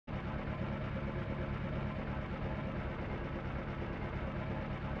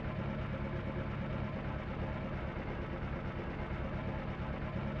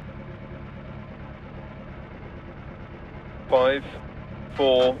5,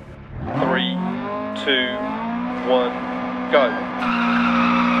 4, 3, 2, 1, go.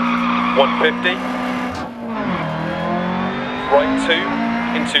 150. Right 2,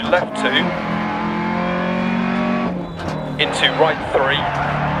 into left 2, into right 3,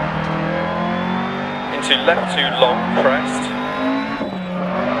 into left 2 long, crest,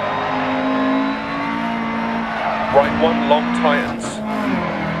 right 1 long, tightens,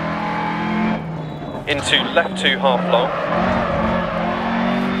 into left 2 half long,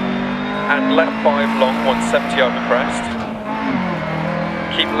 and left 5 long, 170 over crest,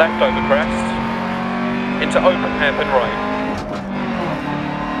 keep left over crest, into open hairpin right.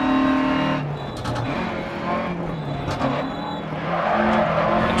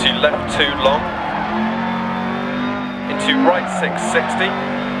 Into left 2 long, into right 6, 60,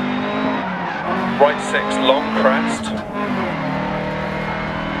 right 6 long, crest,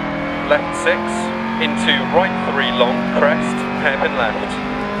 left 6, into right 3 long, crest, hairpin left.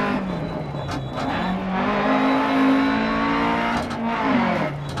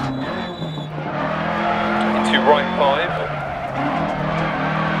 Into right 5,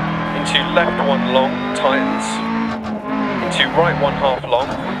 into left 1 long, tightens, into right 1 half long,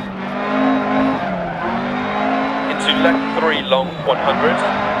 into left 3 long, 100,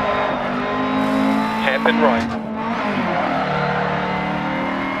 hairpin right,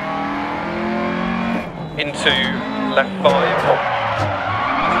 into left 5,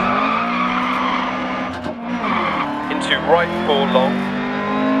 into right 4 long,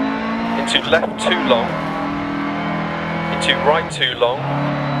 into left 2 long, into right 2 long,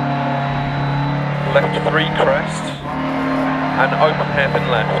 left 3 crest, and open hairpin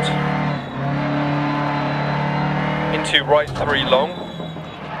left, into right 3 long,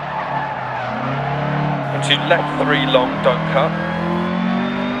 into left 3 long, don't cut,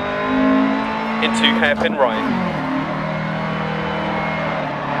 into hairpin right,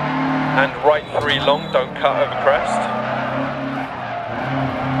 and right 3 long, don't cut over crest,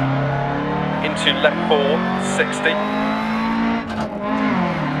 into left 4, 60,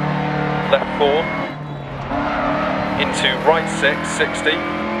 left 4, into right 6, 60,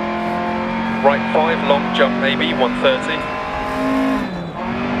 right 5 long jump maybe, 130,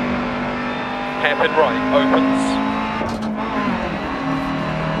 hairpin right, opens,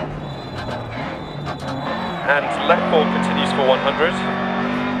 and left 4 continues for 100,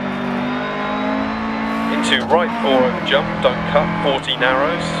 into right 4 over jump, don't cut, 40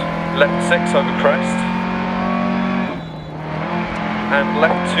 narrows, left 6 over crest, and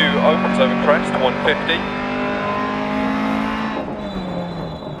left 2 opens over crest, 150,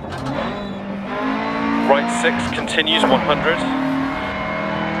 right 6 continues 100,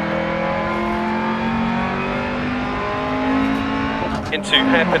 into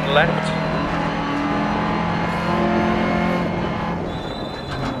hairpin left,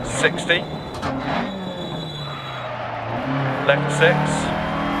 60, left 6,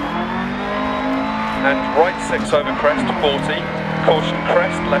 and right 6 over crest, 40, caution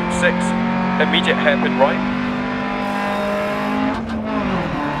crest, left 6, immediate hairpin right,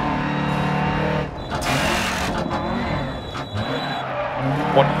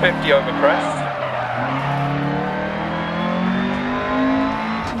 .150 over crest,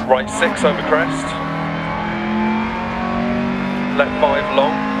 right 6 over crest, left 5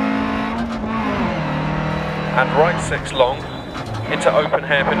 long, and right 6 long, into open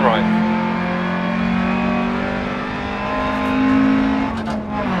hairpin right.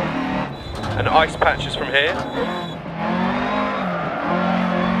 And ice patches from here.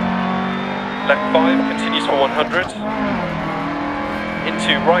 Left 5 continues for 100.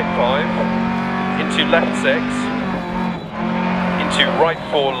 Into right 5, into left 6, into right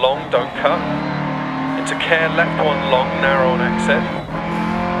 4 long, don't cut, into care left 1 long, narrow on exit,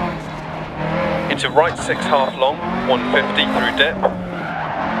 into right 6 half long, 150 through dip,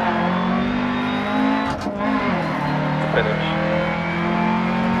 finish.